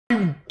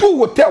do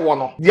hotel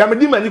one. The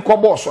Amadi Mani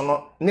Cobos or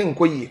no,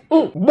 Ninkoye.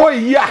 Boy,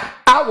 ya,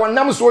 I want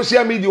them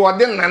social media or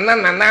then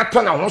na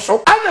turn on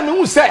so. I don't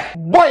know say,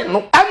 boy,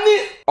 no,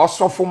 any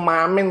also for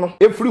my men,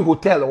 every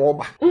hotel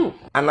over.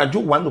 And I do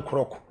want to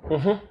croak.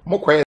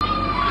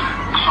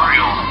 Sorry,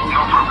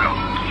 no problem.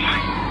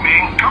 Me,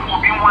 come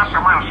will be once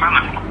a month, son.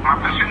 My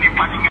person is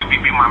planning to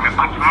be my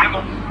member.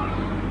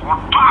 What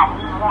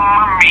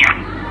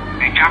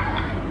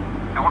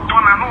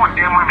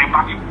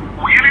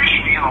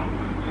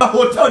a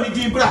hotel ni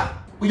dibra.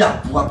 We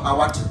are poor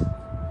power.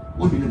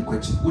 Unim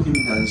kwachi, unim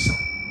dansa.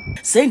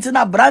 Saint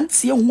na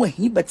brands ye ho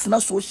hi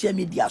betina social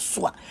media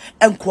so a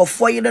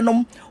enkrofo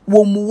yerenom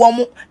wo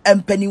muwom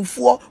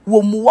empanimfo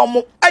wo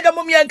muwom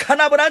adamom ye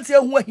kana brands ye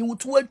ho hi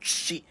wutu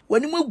atwi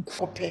wani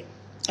magupe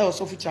e o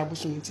so fuchi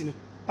abosom ntino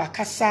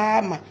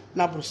bakasa ma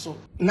na broso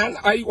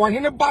na ai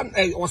ohene ban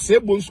o se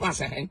bonsu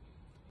asahen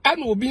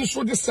ana obi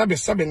nso de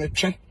sebe ne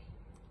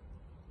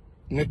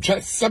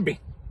twa sebe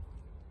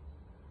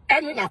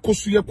ana na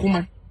kosu ye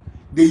kuma.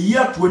 The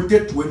year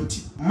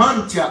 2020,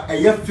 Mantia a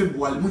year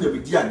February, Muna be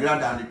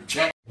Agradaa and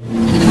check.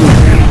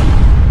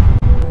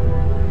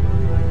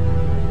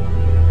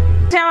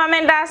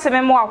 Menda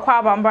sememo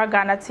akwa bamba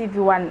Ghana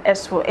TV1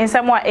 eso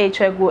ensemo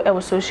HHgo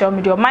e social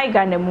media my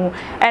Ghana mu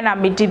e na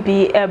medi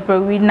bi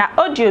ebrewi na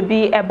audio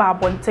bi e ba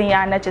abonten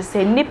ya na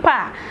chese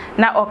nipa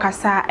na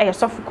okasa e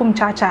sofu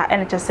Kumchacha e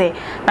na chese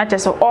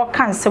o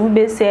kan se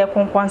we se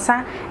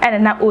konkonsa e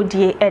na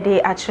odie e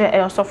de akire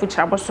e sofu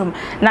Abosom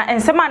na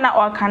ensema na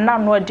o kan na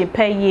no de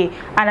paye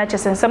ana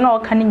chese ensem na o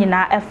kan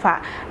nyina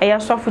efa e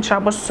sofu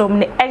Abosom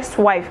ne ex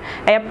wife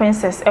e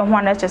princess e ho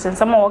na chese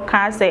ensema o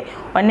kan se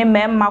oni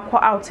memma ko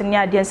out ni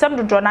ade nsem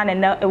dodo na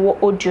na ewo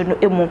audio no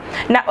emu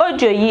na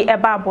audio yi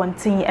eba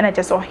abontin ena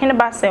je so hene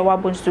ba se wa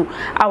bonsu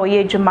awo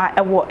ye djuma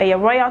ewo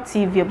Royal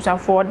TV obsan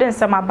for den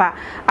nsem aba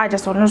aje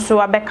so no so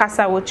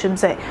abekasa wo chim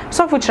se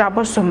so fuchira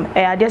Abosom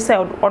ade se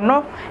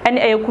ono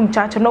ene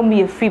Kumchacha no mu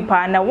ye free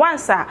pa na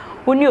once a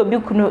woni obi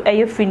kunu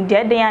eye free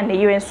de den ya na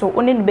ye so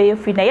oni ne be ye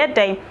free na ye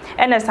den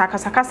ena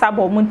sakasakasa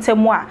ba mu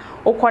ntemu a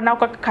ukona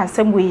ukaka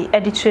nsem we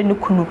ede kire no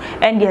kunu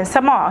ende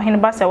nsem a hene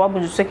ba se wa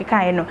bonsu so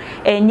kekan no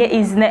enye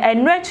izne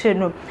enu akire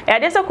no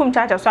ade se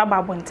Kumchacha so aba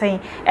abonten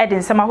e de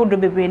nsem ahodo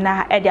bebre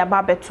na e de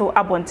aba beto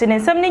abonten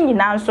nsem ne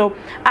nyina nso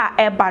a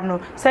eba no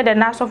se de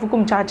na so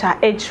Kumchacha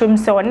e chim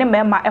se woni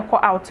mema ekọ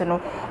out no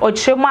o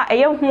chim a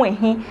eye hu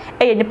ehi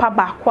eye nipa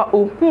ba kwa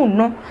ohu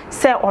no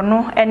se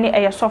ono ene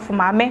eye sofu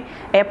maame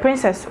e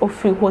princess of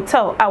free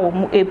hotel a wo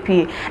mu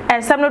apie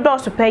nsem no do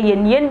so pe ye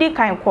ne ndi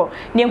kan kọ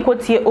ne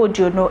nkotie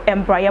audio no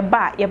embra ye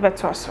ba ye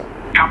beto so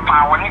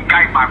kapa woni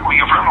kai ba ko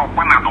ye fra no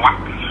kwana doa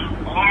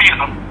o mi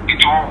no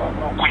ito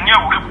kunya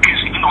wo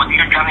kesi no di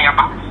gane ya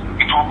ba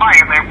ito ba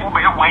ye na ko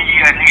ba ya 1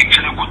 year ni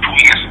chile ko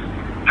 2 years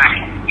na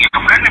ye ko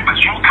fra ne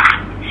bazuka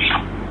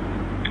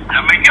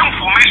na me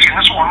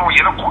information so no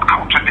ye ko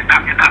out de da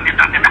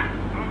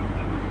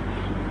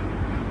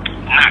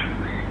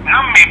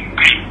na me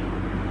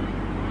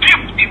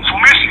deep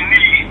information ni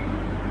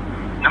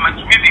na ma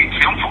give the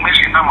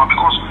information na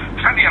because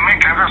said the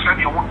American said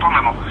the what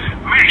on no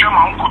me je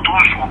ma on ko to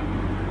so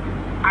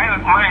I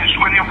mind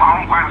so any for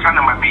on kwan sana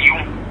ma bi yu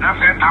na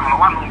say tam no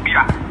one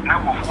bia na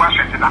go fu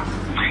asset da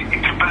it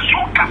be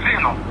so cafe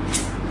no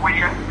we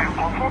ya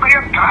for be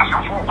class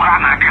for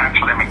kwana kan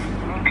tell me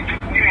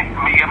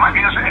me ya ma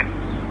bi say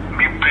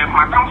me be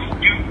madam fu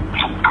you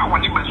to our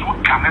ni be so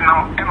kan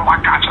na and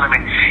wa ka tell me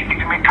it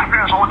me ka be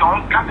so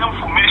don ka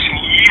information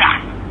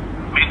ya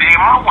me dey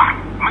ma wa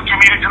me to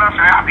me jina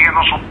say ade no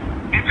so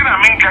it na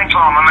me kan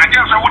tell na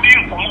just say we dey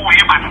nkomo we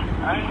ba no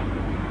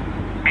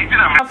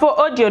for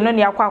audio no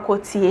ni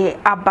akwakotie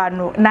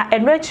abano na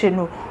enrechi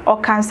no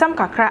okansam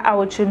kakra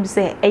awotrim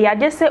se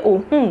eyade se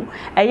ohun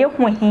eye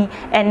huhi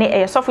ene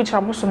eye sofu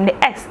Abosom ne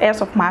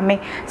ex of mame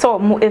so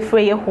mu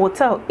efreye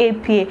hotel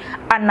APA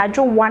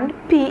anajo 1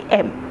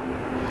 PM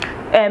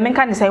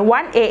menka ni say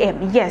 1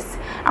 AM yes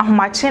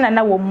ahomachina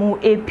na wo mu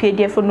APA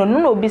defo no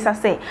no obisa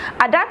say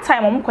at that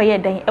time mo koye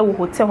dan e wo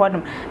hotel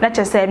hodum na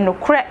chese no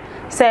kre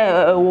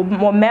say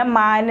mo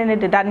mema ne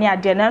de da ne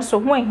ade na so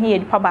ho ehie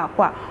dipa ba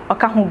kwa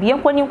oka ho bi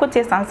enkwani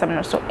nkote sansam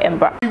no so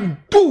embra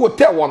do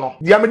hotel wono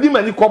dia Amadi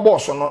Mani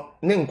Cobos no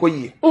ne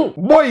nkoye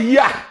boy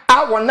ya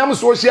I want them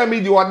social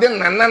media or then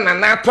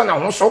na turn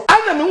on so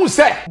ana me hu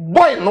say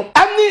boy no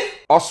ani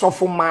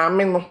osofu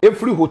maame no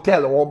every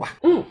hotel over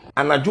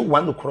and I do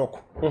 1 o'clock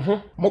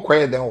mo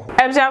kwaye den ho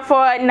ebja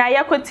for na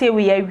yakotie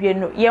we awie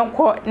no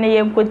yenko na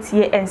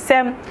yenkotie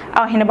ensem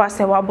a ohene ba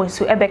se wa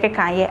bonsu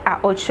ebekekan ye a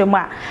otwemu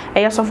a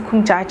eyesofu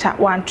Kumchacha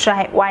wan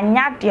try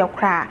wanya de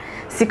kra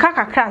sika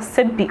kakra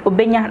sebi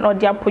obenya na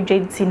ode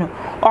apodwenti no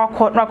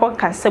okọ na okọ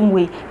kansem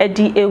we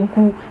edi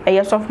egu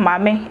eyesofu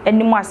maame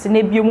enimu ase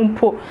na biemu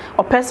mpo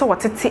opese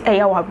wotete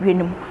eya wa awie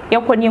no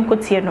yenko ne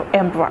yenkotie no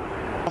embra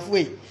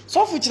afwe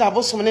so fuchira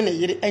Abosom ne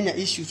yire enya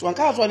issues wan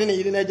ka so ne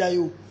yire na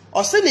ajayo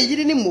o se ne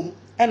yire ni mom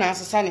na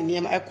asesa ne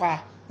niam ekwa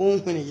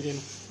onhu ne yire no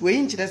we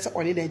nchire se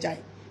oni da jai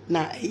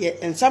na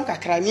ensam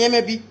kakra niam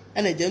bi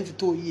na agya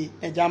ntuto yie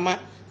agya ma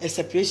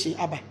separation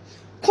aba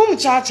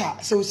Kumchacha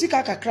se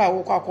osika kakra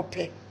wo kwa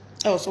akopɛ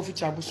sɔfo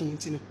kyerɛ abosom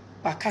ntino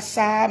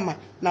wakasa ma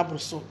na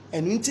broso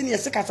enu ntini yɛ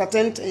se kasa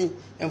tenten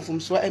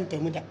mfumso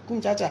empemu da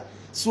kumchacha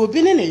so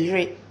obi ne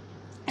yere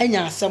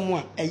enya asɛm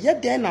a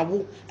ɛyɛ den na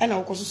wo ɛna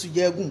wo kɔso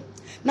sugya agum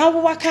na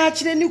wo waka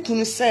kyerɛ ne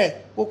kunu sɛ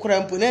wo kora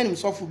mpo na anim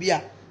sɔfo bi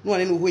a no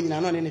ɔne ne ho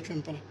nyina no ɔne ne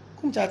twempena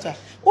kumchacha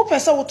wo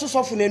pɛsɛ wo to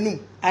sɔfo n'anum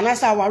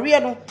anasa aware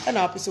no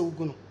ɛna wo pɛsɛ wo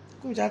gu no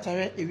kumchacha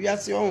hwɛ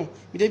ewiase ɔho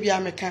mede bia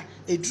meka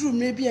eduru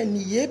mre bia ni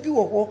ye bi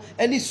wɔ hɔ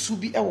ɛne su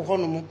bi ɛwɔ hɔ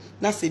no mo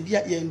na sɛ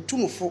bia yɛ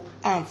ntumfo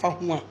amfa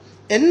ho a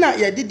enna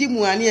ye didi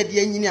mu ane ye de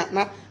anyini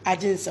na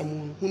agye nsɛm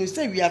no hunu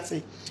sɛ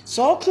wiase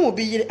so ɔko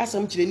obi yire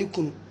asɛm kyerɛ ne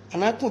kunu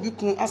ana ko obi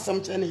kunu asɛm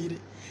kyerɛ ne yire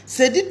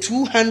sɛ di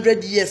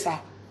 200 years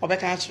a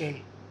ɔbɛka kyerɛ no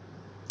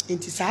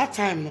enti saa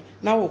time no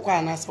na wo kwa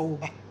ana sɛ wo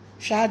ba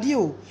hwade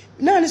o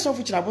na ne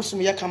sɔfo kyerɛ abosom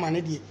yɛ kama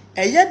ne de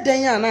ɛyɛ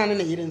den a na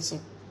ne yire nso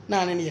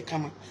na ne yɛ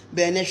kama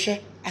bɛ ne hwɛ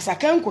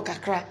asakanko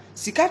kakra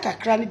sika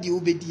kakra ne de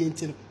obedi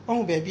enti no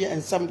ɔho ba bia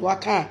nsɛm de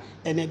waka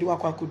ene de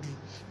wakwa kodu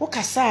wo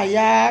kasa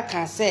ya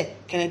ka sɛ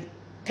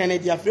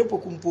Kennedy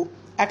afrepo kumpo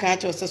aka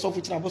acho se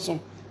sɔfo kyerɛ abosom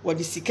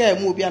wɔde sika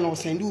mu obi ana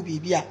ɔsɛnde obi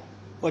bia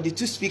wɔde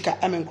two speaker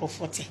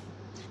amenkrofote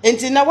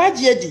enti na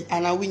wagye adi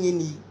ana wunyi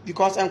ni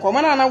because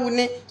enkɔmɔ na wo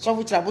ne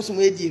sɔfo kyerɛ abosom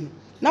edi no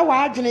na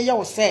waadwene yɛ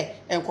wo sɛ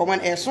enkɔmɔ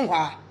na ɛso hɔ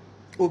a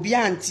obi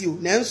anti o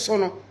na nso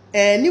no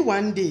ni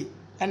one day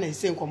ana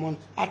ɛsɛ enkɔmɔ no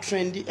a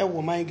trendy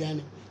ɛwɔ man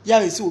Ghana ya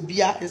ɛsɛ obi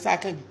a ɛsɛ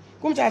aka bi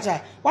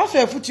kumchacha wa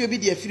fa afutuo bi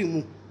de afiri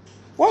mu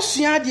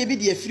wosua de bi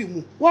de afiri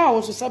mu wa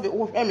wo so sabe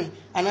wo hweme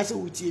anase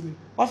wo tie mi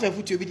wa fa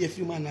afutuo bi de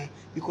afiri mu ana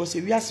because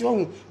ewiase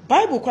wo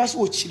Bible class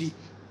wo chiri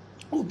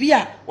obi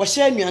a wo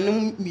hye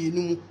anuanom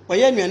mienu mu wo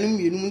ye anuanom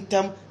mienu mu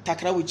ntam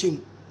takra wo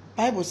chem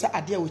Bible sa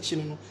ade a wo chi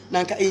no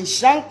na nka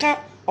enhyiranka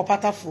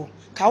opatafo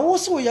ka wo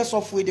so ye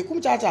sofo de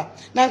kumchacha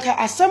na nka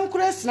asem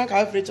kura sina ka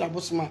afiri kyerɛ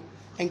abosoma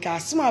nka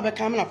asem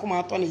abeka me na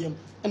koma atɔ ne yam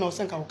na wo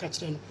senka wo ka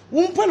kyerɛ no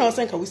wo mpa na wo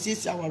senka wo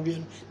siesie awareɛ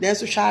no na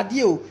enso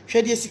hwade o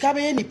hwade sika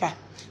be ye nipa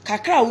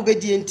kakra wo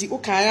bedi enti wo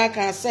kan ya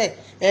kan sɛ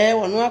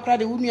wono akra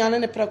de wo nuane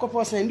ne prekopo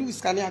sɛ ndi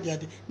sika ne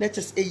ade na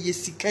ches eye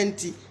sika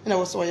enti na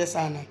wo so ye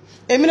sana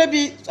emire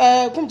bi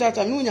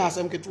kumchacha me unya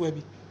asem ketewa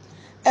bi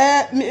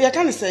ya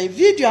kan sɛ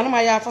video na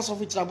ma ya fa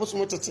sɔfo kyerɛ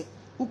abosom tete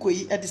wo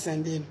koyi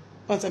edisende no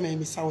on sɛ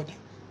me sawda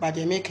ba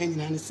de me kan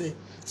nyina ne sɛ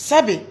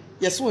sabe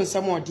yeso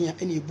nsɛm ɔden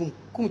a ene ebum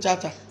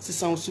kumchacha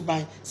sisan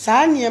suban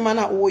saa niema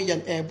na wo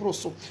yɛ ebro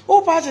so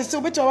wo pa sɛ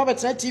wo beto ba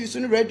betra TV so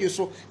no radio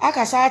so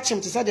aka saa achim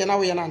te sɛ de na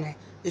wo yɛ na na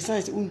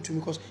esan sɛ untu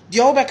because de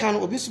wo bɛka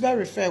no obi so bɛ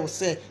refer wo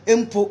sɛ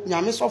empo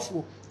nyame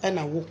sɔfo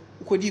ɛna wo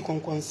kodi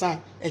konkonsan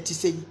eti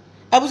sɛ yi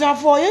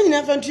abuzafo yɛ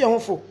nyina fa ntu yɛ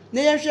hofo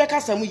na yɛ hwɛ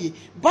kasa mu yi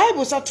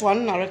Bible sa to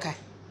ano na reka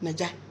na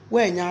gya wo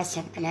anya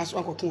asam ana so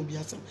akɔko obi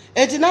asam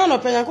eti na no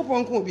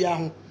panyankopɔn ko obi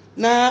aho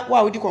na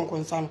wa wodi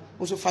konkonsan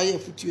no so fa yɛ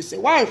afutuo sɛ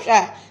wa hwɛ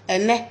a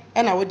ɛnɛ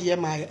ɛna wo de yɛ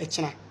maa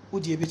ɛkyena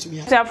wodi ebetumi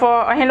ya tafo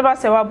ohene ba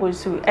se wa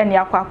bosu ene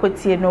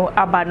akwakotie no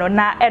aba no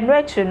na eno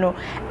echi no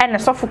ene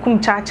sofo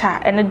kumchacha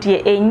ene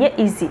de enye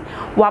easy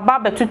wa ba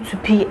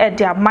betutupi e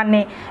de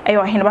amane e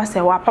ohene ba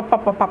se wa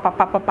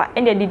papa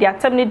ene de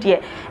atam ne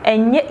de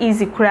enye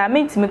easy kura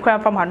mentimi kura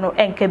fama no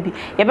enka bi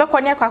ye be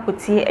kwone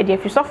akwakotie e de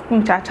afi sofo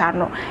kumchacha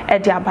no e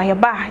de aba ye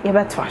ba ye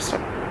beto aso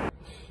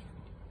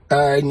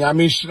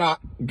nyame hira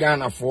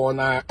Ghana fo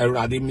na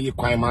awurade mi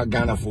kwan ma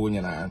Ghana fo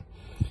nyina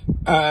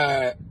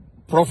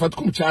Prophet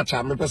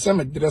Kumchacha me pese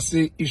me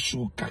dresse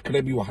issue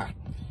kakra bi wa ha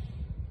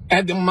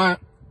edema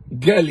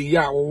girl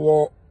ya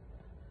wo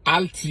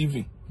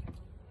altv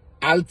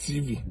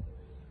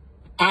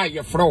a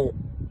ye fro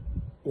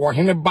wo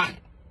hene ba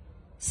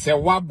se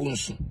wa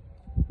bunsu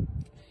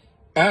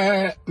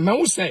me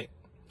wo se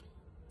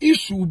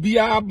issue bi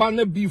aba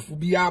na beef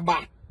bi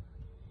aba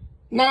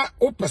na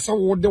o pese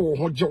wo de wo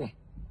ho jew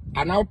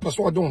ana o pese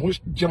wo de wo ho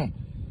jem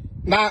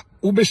na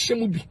wo be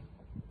hyemu bi.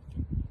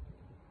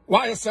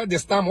 Why I said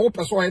this time, all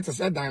person I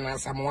said Diana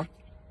Samoa.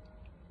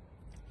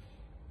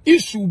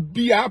 Issue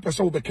be a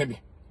person will be kebi.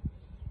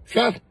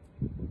 Sure.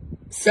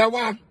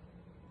 Sewa.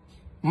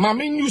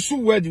 Mami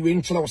nyusu word you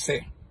in chlo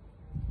say.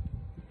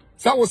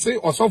 Sa will say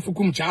or so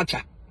fukum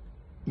chacha.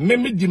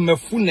 Memi di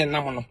mefune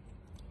namono.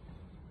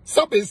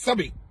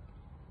 Sabe.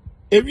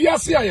 If you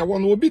see I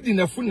want to be di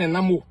nefune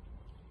namo.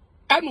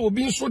 And will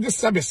be so the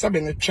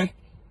sabe ne tre.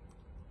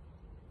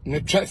 Ne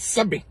tre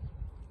sabe.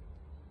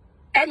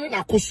 And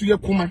na kosu ye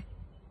kuma.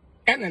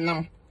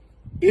 Enenam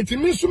eti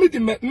minsumi di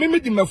meme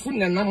di mafu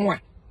nenam wa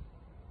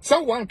sa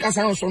wan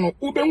kasa nso no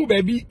ubenwu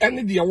baabi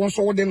ene de won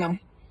so wode nam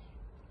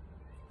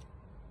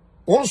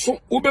won so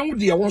ubenwu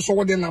de won so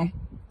wode nam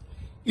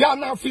ya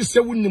na afi se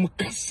wunim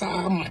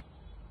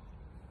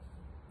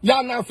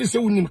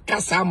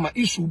kasa ma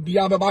isu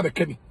bia baba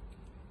beka bi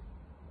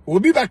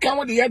obi beka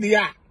wo de ye de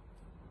ya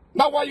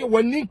na waye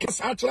wani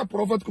kasa akira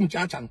Prophet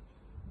Kumchacha no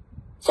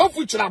so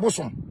fu kira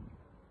abosom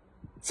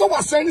so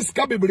wasan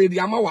ska bebre de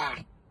ama wa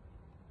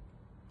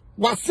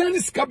wasan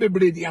sika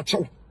bebre di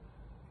achew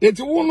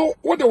eti wo no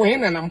wo de wo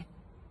henanam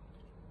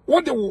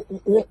wo de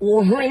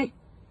wo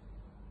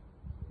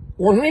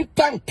hwen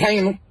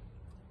tantan no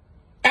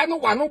eno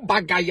wa no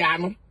bagaya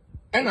no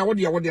ena wo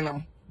de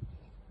nam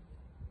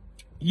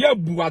ye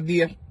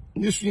buade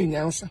ne su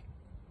nyansa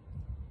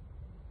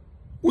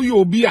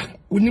uyo obi a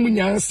unim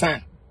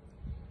nyansa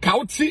ka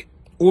uti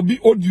obi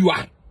audio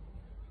a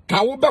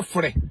ka wo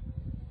befre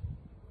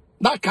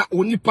da ka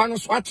onipa no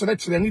so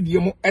akyerɛkyerɛ ne die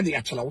mu e de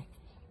akyerɛ wo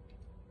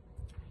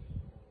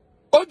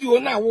audio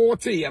na wo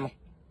te ye no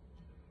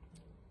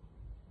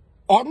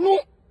ono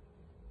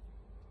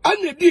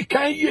ane di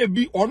kan ye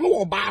bi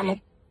ono oba no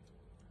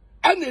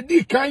ane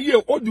di kan ye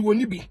audio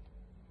ni bi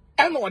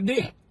ene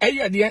ode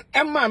eye de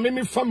ema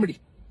me family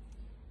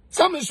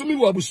some so mi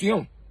wo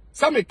abusuon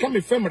some ka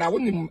me family a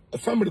woni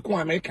family ko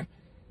America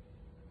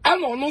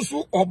ene ono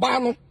so oba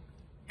no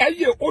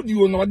eye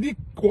audio no ode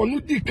ko no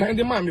di kan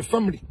de ma me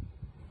family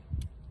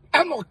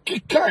ene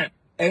kika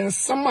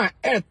ensama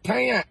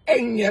etan a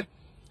enye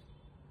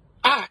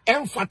a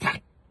emfata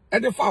e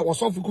de fa wo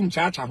so fukum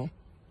chacha ho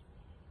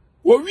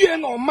wo wie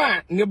no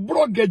ma ne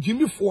blogger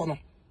jimifo no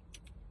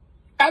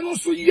eno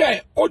so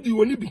ye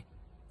audio ni bi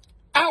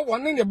a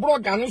wone ne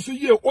blogger no so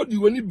ye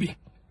audio ni bi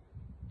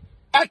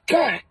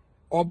aka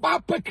oba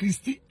pa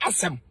Kristi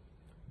asem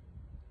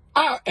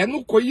a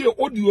eno ko ye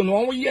audio no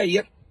won ye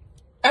ye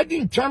edi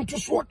ntwanto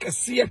so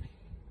kese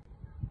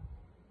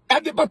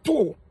edi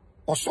bato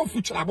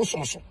osofu Kyiri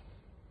Abosom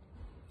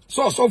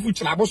so osofu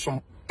Kyiri Abosom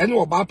ene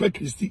oba pa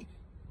Kristi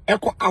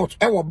eko out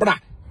e wo bra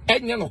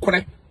enye no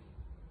kore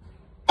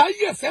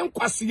aye se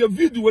nkwase ye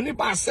video ni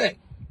ba se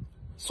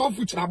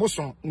osofu Kyiri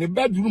Abosom ne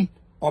bedroom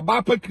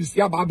oba pa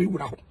Kristi aba be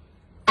wura ho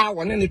a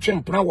wone ne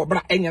twempra wo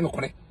bra enye no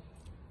kore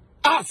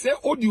a se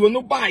audio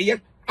no ba ye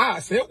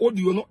a se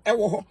audio no e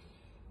wo ho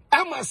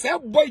ama se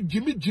boy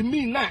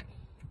Jimmy na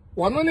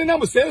wono ne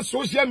nam se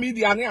social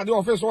media ne ade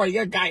office o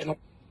ye guy no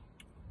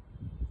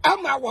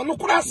ama wono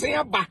kura se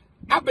aba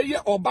abeye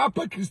oba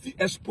pa Kristi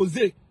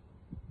expose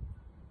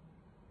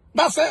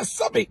da se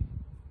sabe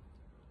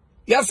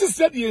ya se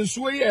said ye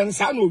nsuo ye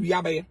nsa na owi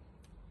abaye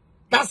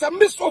da se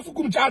misofu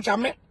Kumchacha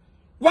me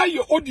why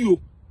your audio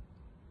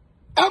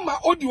ama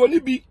audio ni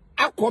bi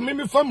akọ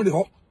me family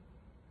ho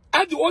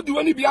ade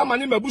audio ni bi ama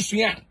ne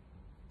mabusua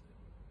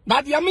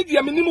na de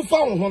amedia me nimu fa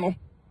ho no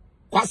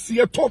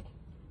kwase eto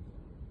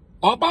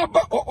oba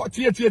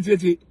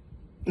tie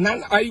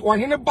na ai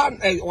ohene ban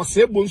o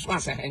se bonsu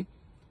asahen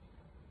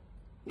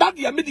da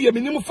de amedia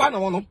me nimu fa na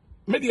ho no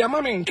media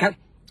ma me nka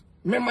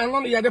me man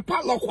no ye de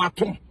padlock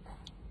atom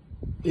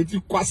eti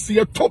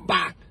kwase eto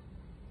ba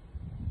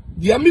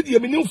de amedia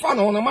me nimu fa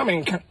na ho no ma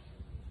me nka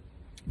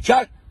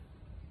cha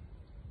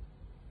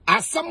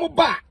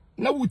asamoba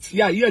na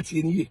wutia ye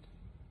tie ni ye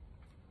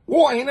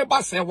wo hene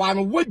ba se wa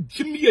no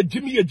wajimi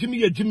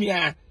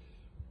a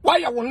wa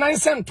ya wo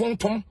nansen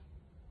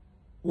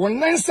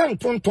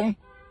tontom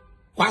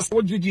kwas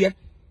wo jidie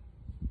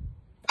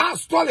a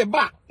story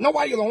ba na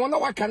wa ye no na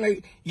wa kan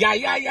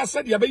ya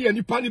se de be ya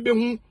nipa ni be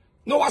hu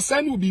na wa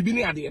san ni bibi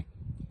ni ade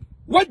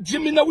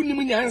wajimi na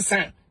wunim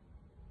nyansa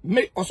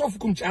me osofu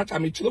Kumchacha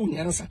me kire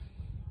nyansa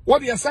wo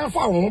de san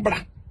fa wo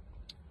bra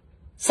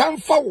san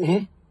fa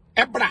wo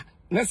ebra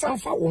na san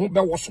fa wo be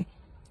wo so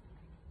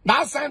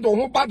na san do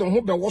ho ba do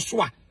ho be wo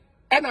so a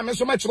e na me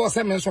so ma kire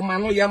se me so ma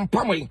no ye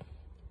mpamoy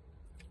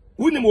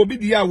wunim obi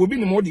dia obi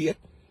ni mo de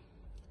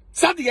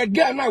sade ye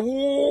ga na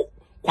wo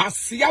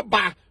kwase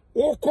aba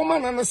wo koma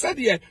na no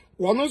sade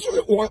ono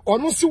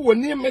so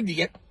woni me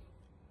de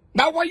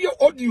na wa ye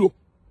audio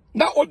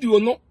na audio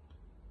no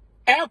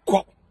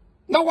eko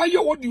na wa ye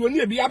audio ni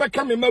e bi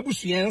abeka me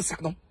mabusua nsa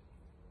no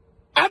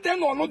ade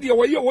no no de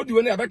wa ye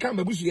audio ni abeka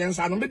mabusua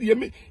nsa no me de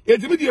me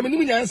etimi de me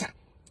nim nyansa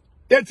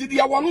eti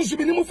dia wono so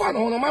bi nim fa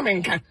no ma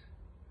menka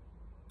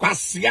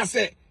kwase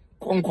ase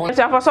konkon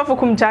so afosofu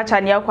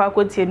Kumchacha ne akwa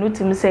akotie no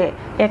tim se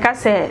ye ka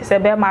se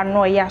be ma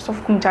no ye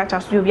asofu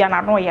Kumchacha so obi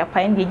na no ye pa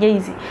ndi ye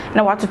easy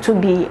na watoto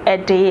bi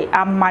ede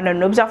amano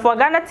no bisa for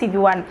Ghana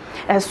TV1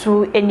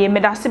 so eni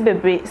medase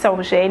bebre se wo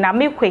hwe na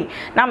mekwe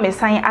na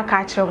mesan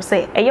aka kire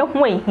se eye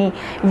ho ehi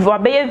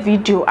be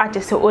video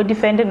ate se o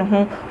defend no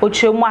ho o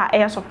twemu a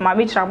eye sofu ma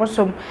me Kyiri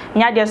Abosom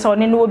nya de se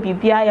one no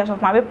bibia ye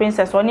sofu ma me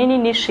princess one ni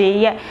ni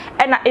hwe ye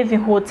e na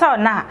even hotel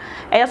na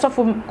eye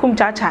sofu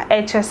Kumchacha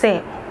e kire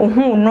se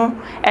ohun no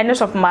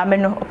of mama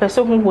no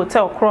person who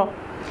hotel cro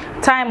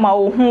time a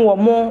ohun wo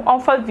mo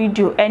onfa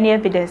video any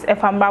evidence e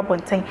famba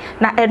bonten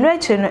na eno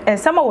eche no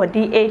ensama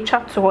wodi e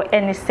twato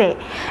ene se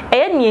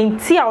eye ne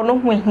nti a ono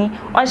ho hi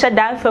onhye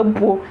dan fa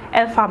buo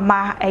enfa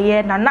ma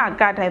eye na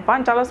Agradaa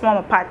evangelist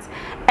mama part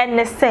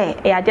ene se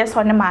e ade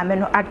so ne mama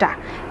no ada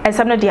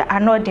ensam no dia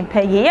anodin pa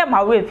ye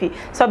ma revi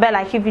so be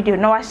like video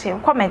no wa share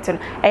comment no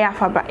eye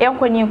afabra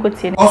enkonyi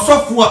nkotie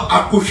osofo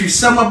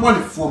akohwisam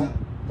abonefom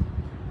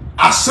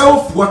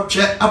asawfo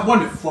twe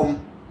abonefom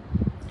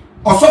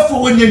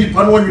osofo wonye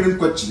nipa no wonwere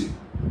nkwachire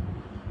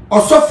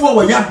osofo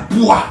wo ya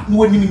boa no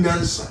wonim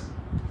nyansa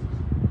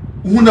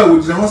huna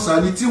wodira ho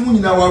sa ni ti hu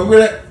nyina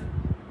wawere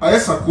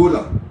ayesa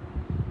kola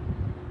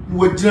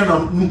wodira na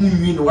no hu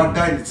nwi no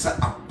wadan ni sa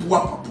aboa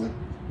papo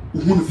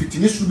hunu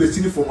fitini su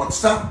besini fo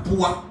motsa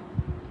boa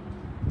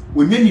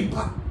wonye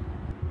nipa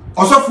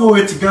osofo wo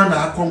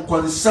etigana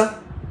akonkonsa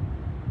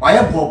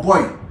waye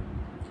boy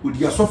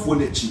odi asofo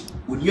na chi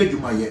oni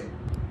adwuma ye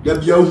da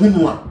bia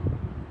hunu a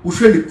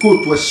Uhwe ni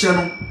coat wa hye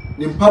no,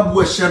 ni mpabu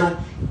wa hye no,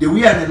 the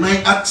way an nan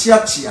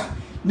atiatia,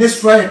 ne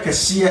sra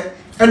kese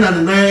e na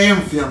ne nan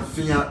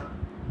emfiamfia.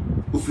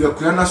 Ufiri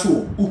akura na so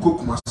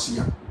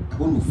ukokumasia.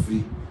 Abo no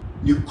firi.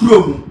 Ni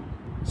kurom.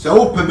 Se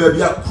wo pe ba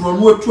bia kuro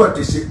no atu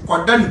atese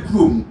kwada ni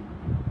kurom.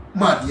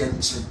 Ma de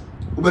enche.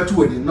 Wo betu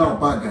wadi na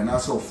obaga na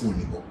asa ofun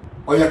ni bo.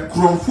 Oya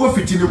kromfo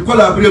fitini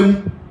nkola abrem.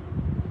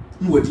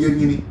 Mu wadi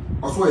anyini.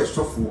 Oso ye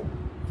sofo.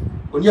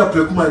 Oni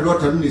apreku my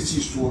daughter no na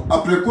si so.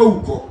 Apreku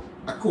awuko.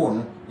 Akọ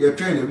no ye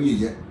twan na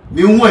wiye.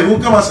 Me hu ayi wo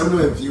kama asem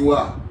no amfi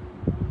wa.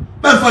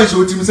 Ben fa nche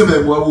otimi se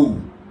ba mu awo.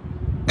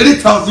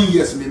 8,000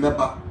 years me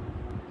meba.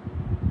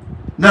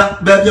 Na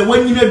baby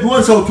wanyina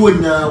duwan sa oto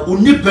nyina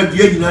onipa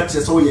die nyina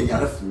te se wo ye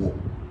yarefo.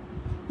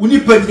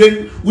 Onipa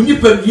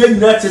die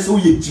nyina te se wo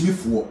ye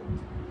jimifo.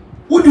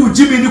 Who do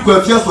Jimmy ni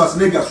kwa Fierce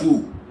Schwarzenegger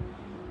so?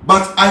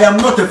 But I am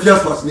not a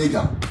Fierce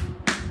Schwarzenegger.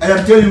 I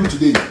am telling you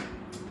today,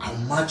 I'll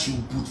match you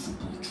boot for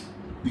boot.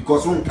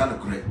 Because one can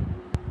correct.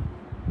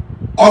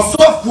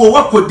 Osofo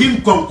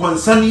wakodim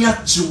konkonsania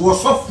chi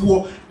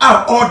osofo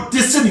a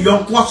odisen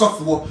yonko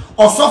osofo.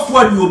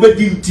 Osofo ni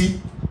obedi nti.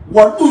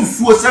 Wonu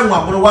nsuo se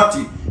nwabro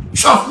wate.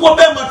 Twafo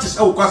be mate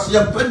se okwase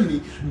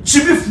yampani.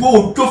 Jimifo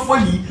odofo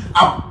yi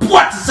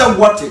aboate se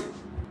wate.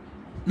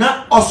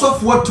 Na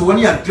osofo to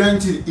woni a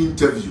granted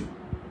interview.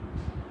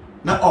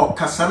 Na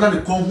kasana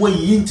ne konho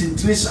yi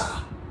ntintinisa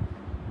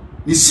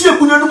ni sie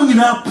guna no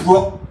nyina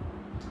pro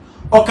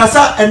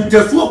okasa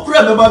entefu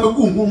okura beba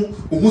begu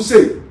hu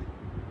sei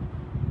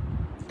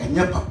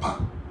enye papa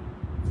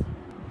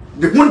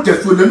de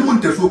muntefu na no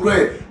muntefu okura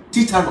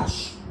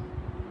tetanus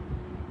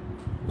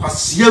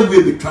kwasia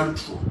we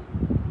betantro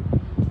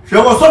hwe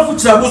wosofu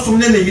Kyiri Abosom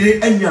ne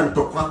yire anya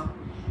ntokwa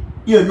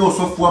ye nyo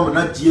osofu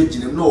amana die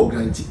ginem na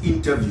ogranti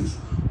interviews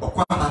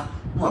okwa ha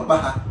no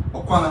aba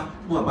okwa ha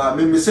no aba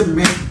me se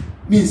me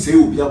means say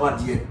obi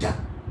awade da.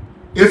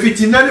 If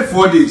it in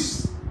 94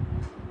 days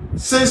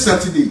since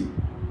Saturday,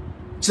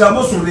 Kyiri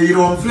Abosom ne yire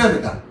on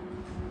frɛ da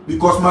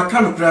because my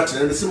kind of crash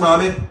and say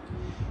maame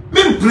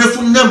me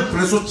mpreso nem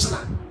preso kyina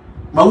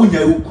ma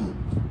wonya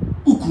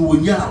ukuru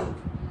wonya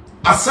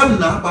asam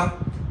na aba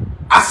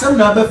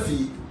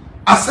fi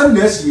asam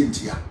na asi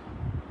entia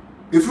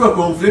if you are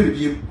confrɛ me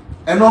biem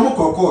eno mo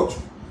court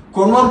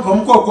ko no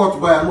mpom court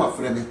ba ya no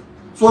afrɛ me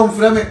so on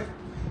frɛ me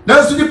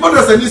na so di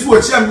podas ani so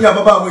wo chia me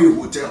ababa wa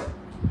hotel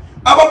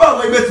ababa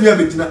wa betumi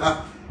abetina ha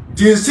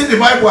din se the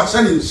Bible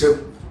ahye ne nsem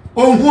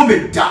onhu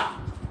me da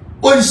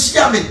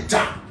onhia me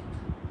da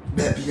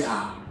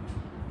babia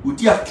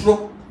odi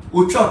atro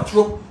otwa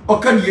atro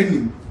oka ne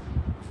anim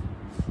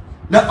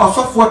na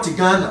osofo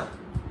tigana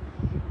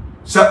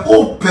sa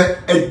ope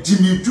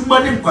adimi dwuma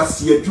ne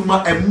nkwase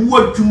adwuma emu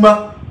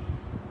adwuma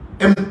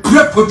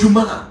emprepo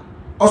dwuma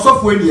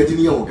osofo eni ade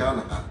ne ye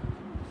ogana ha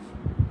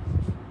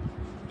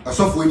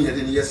osofo eni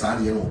ade ne ye sa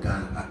ne ye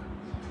ogana ha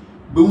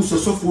be un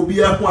sosofo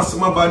bia ho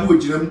asema ba ne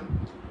ogiram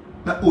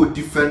na o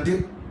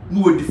defend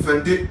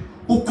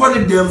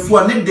ukwane dem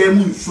so ne dem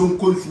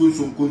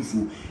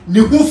nsonkonsu ne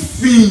ho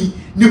fi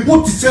ne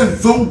ho ti se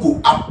zongo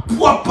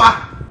apoapa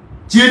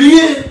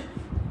tienie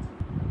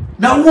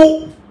na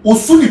wo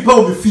osuni pa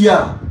o fi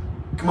a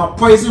kama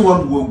poison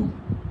one wo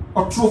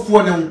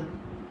otrofo ne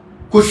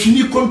ko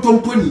hwini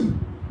kontomponi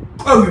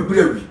pa wi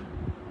brewi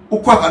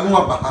ukwa ha no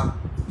aba ha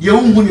ye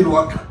unhu ni no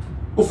waka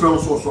o fra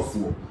so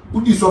sofo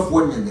udi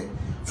sofo nyene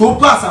so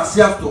pass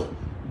asiasto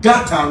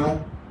gata no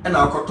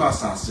na akoto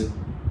asase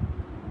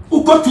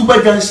ukotu ba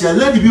gansia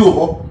lady bi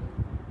ho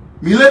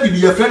mi lady bi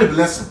your friend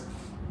blessing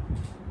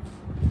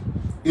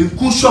in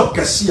ku shop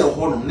kasia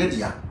ho no ne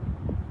dia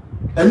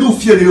ene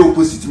ofie ne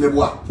opposite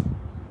meboa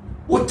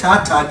o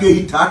tata ge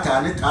yi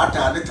tata ne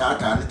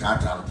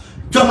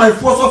my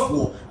force of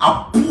war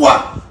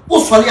aboa o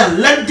sole a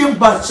lending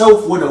back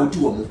self for na odi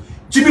wo mo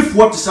Jimmy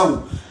for te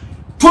sawo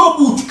to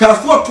boot ka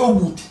for to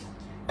boot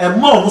e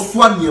mo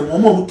so anie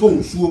mo to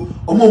nsuo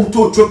mo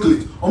to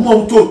chocolate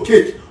mo to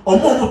cake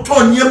mo to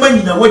niema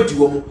nyina wadi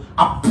wo mo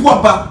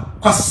aboa ba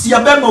kwasia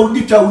be ma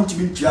odi twa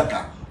wontimi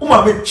ntuaka o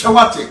ma be twa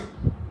wate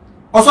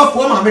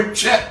osofo ma me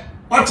twa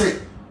wate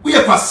wo ye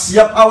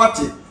kwasia pa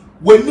wate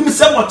wanim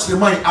se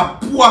mochreman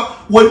aboa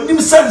wanim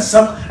se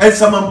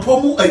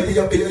ensamampomu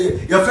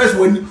ya fresh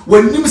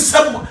wanim se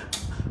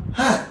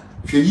ha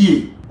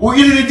hweye o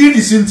yire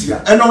di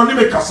Cynthia ena oni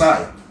me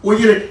kasai o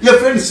yire ya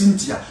friend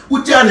Cynthia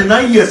utia ne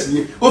 9 years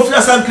ni o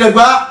fia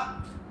sankragba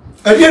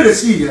ade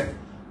resi ye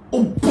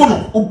o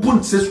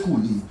bon se school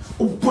ni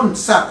o bon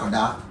sa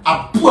kwada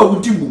aboa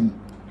wudi mum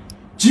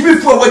Jimmy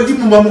fo wadi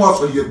mum ma mo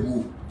so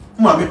yegu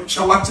ma me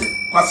twawate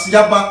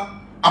kwasia ba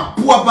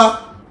aboa ba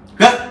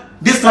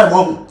this time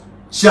on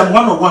Siam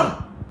 101.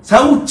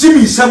 Sao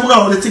Jimmy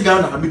Samuna on the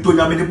Tigana,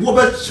 Mitonia, made the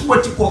boba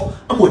swatiko,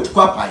 and what to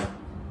quapai.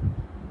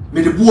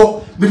 Made the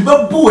boa, made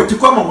the boa to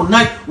come on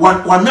night,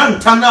 one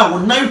tana,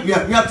 1 night we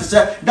are here to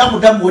say,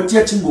 Dam what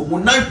teaching,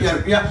 1 night we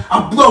are here,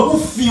 a blow who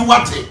feel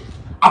what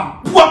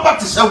a boa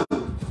to show.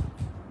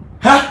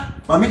 Ha,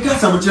 Mamika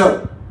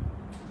Samuel.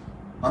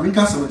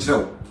 Mamika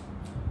Samuel.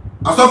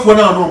 I thought for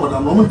now, no, but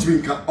I'm not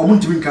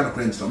to be kind of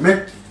friends. So,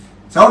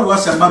 Sao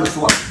was a man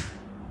for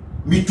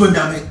mi to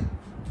nyame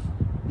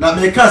na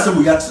me ka se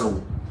wo ya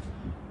tsewo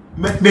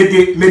me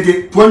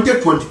de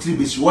 2023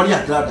 be si wori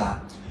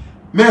Agradaa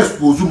me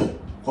expose mo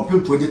kopim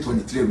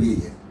 2023 we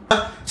ye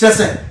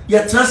chese ye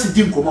trans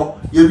di nkomo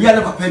ye wi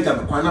ale papa ga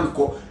me kwan na me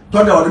ko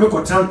to da wo me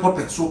ko trans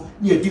puppet so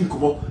ni e di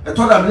nkomo e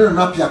to da me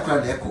na apia kra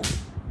na eko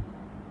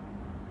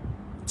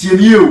tie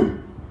ni o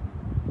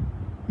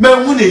me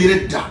hu ne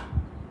yire da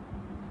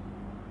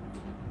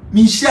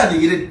mi sha ne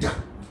yire da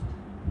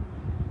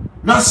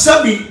na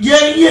sabi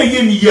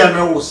ye ni ya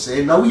na wo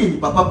se na wo ye ni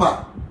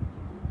papa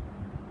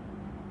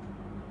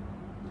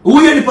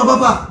wo ye ni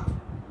papa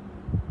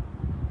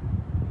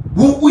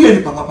wo ye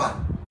ni papa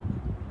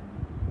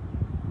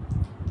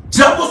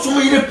Jabo so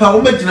yire pa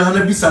wo magina ha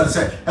na bisa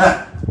se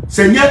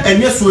se nya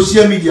enye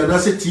social media na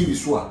se TV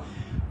so a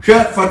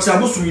hwe fa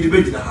jabo so yire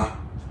be gina ha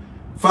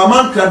fa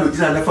man kra do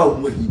gina na fa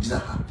wo hi gina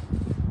ha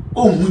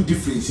o hu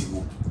difference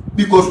wo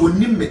because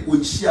woni me o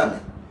hia me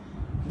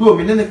do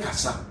me ne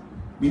kasa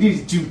me ni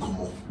di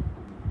nkomo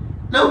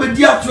na we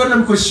di atro na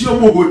me ko hia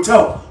mo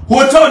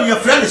hotel ni your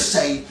friend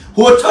say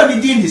hotel ni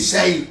di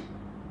say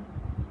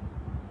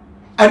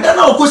and then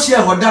I go share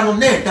hoda no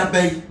na da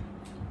bai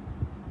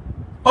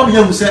o me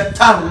hu say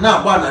town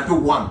na ba na do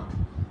one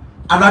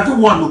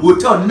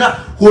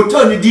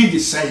hotel ni di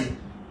say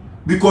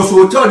because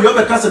hotel you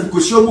be kasa ko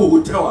share mo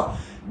hotel a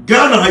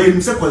Ghana ha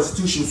yin say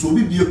constitution so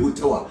obi be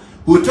hotel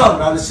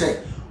na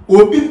say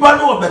obi ba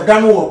no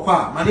obeda no wo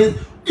kwa mane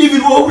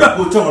even wo wura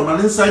hotel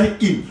mane sign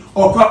in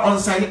or kwa on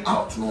sign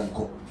out no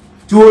nko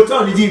ti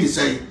hotel ni di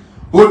say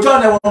hotel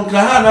na won kra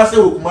ha na say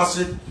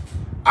okumase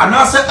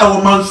anase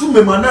ewo mansu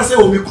me manase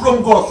o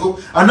mikrom goso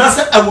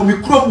anase ewo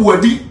mikrom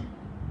wadi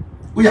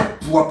we ya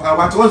puwa pa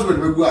what was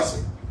we go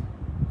ase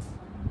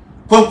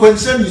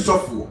konkonsen ni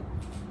sofo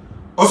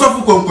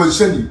osofu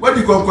konkonsen ni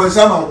wadi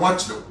konkonsen ma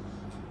nwachiro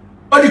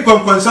wadi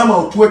konkonsen ma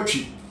otu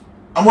atwi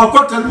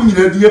amwakota mu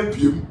nyina di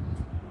apiem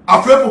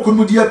afrepo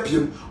kunu di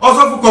apiem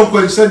osofu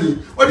konkonsen ni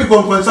wadi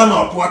konkonsen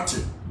ma otu ate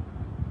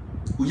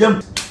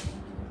uyam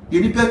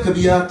yedi pe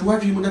kabia to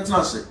adwi mu na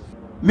transe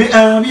me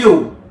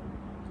ahio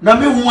na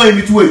me hu ayi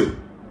mitwe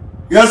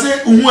ya se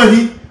hu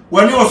ayi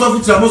wani osofu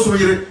tira so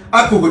yire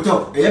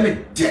akogoto eye me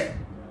de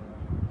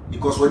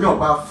because when you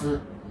ba fun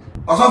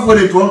osofu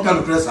le to onka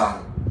no pressa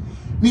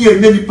ni ye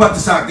nani party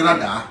sa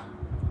Agradaa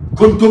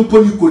kontompo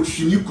ni ko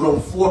chini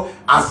kromfo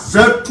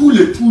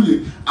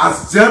azatule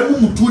azamu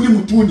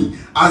mutuni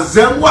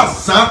azamu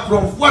asa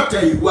kromfo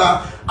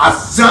ataiwa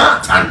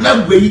azata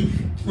nagwe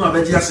no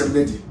abeji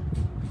asembedi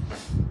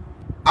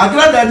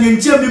Agradaa ni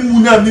ntia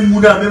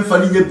mimuna me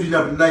mfani nya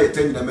bi na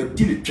yetani na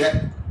medini twe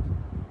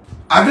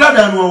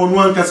Agradaa no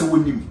wonu anka se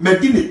wonim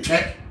medini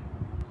twe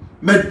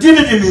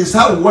medini ni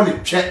nsa wo ne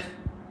twe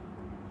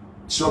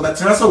so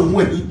betra se wo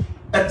ani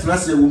etra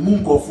se wo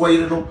munkofo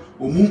yire no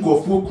wo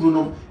munkofo okunu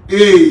no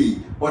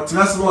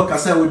otra se wo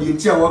kasa wo di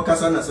ntia wo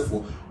kasa na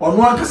sefo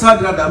onu akasa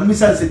Agradaa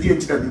mmisa se di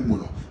ntia bimu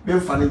no me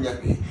mfani nya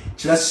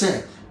kire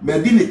se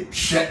medini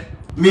twe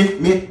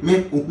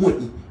me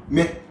ohuni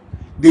me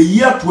the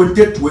year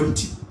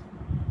 2020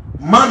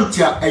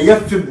 mantia eye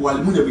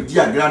February mu na be di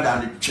Agradaa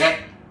ne twe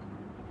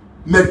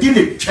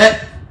medini twe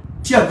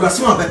ti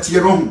abrase ma betie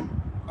rom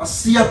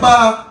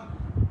asiaba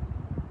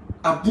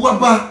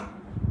abuaba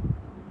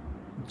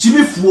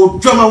jimifuo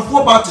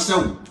dwamanfuo ba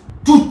tesewo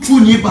tutu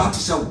ni ba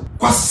tesewo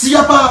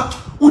kwasiaba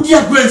udi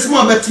agrance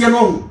ma betie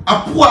no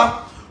aboa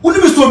uni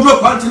Mr. Odro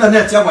Pantina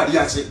net ya wadi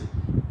ase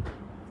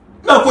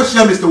na ko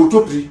shia Mr.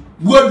 Utopri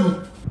buadu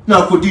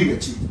na ko di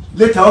nachi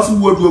later also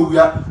buadu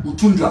awia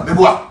utundra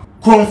meboa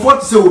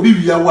comfort se obi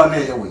wia wa na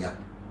ye wo ya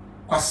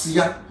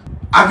kwasia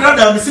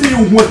Agradaa misini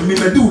hu me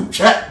medi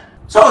utwe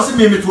so se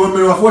me to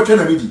me wafo twe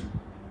na medi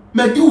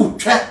medi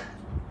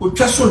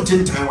utwe so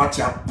ntintan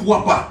wate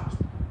aboa ba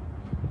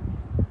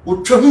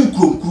utwe hu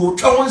nkronkro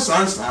utwe won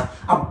sansa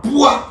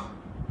aboa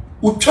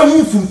utwe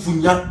hu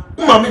funfunya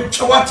ma me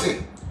twe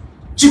wate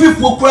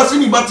chibifuo kura se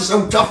ni ba te se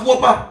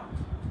utwafo ba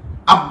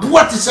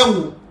aboa te se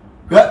wo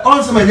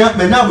onse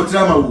menya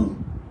botra ma wo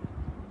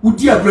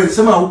udi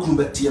agrensem a ukunu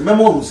betie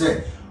memo wo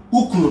se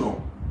ukunu no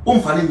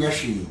omfa ne nya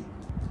hwe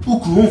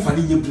ukunu omfa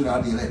ne nya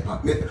bira de lepa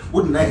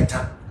wo de na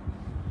eta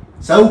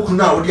sa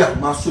ukunu a wo de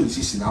ahoma so ni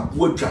sisi na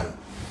aboa dwan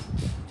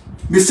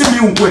me se mi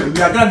unko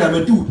ni Agradaa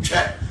me di utwe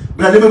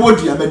bra de me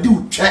bodi a me di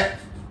utwe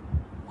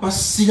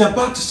kwasi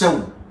about se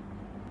wo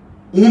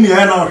umi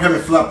ya na ohwe me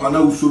flap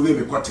na usove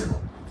me kwate no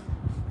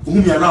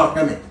umi ya na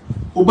ohwe me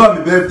oba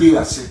me birthday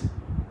ase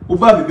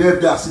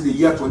the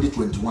year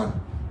 2021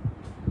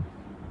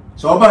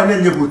 so oba na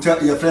nye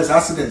hotel your friends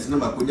accident na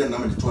makonya na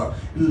me to a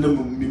na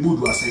me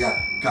mudu ase ya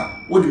ka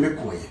wo de me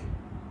koye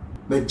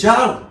me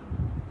jao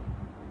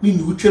mi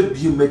ni utwe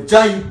bi me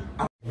jai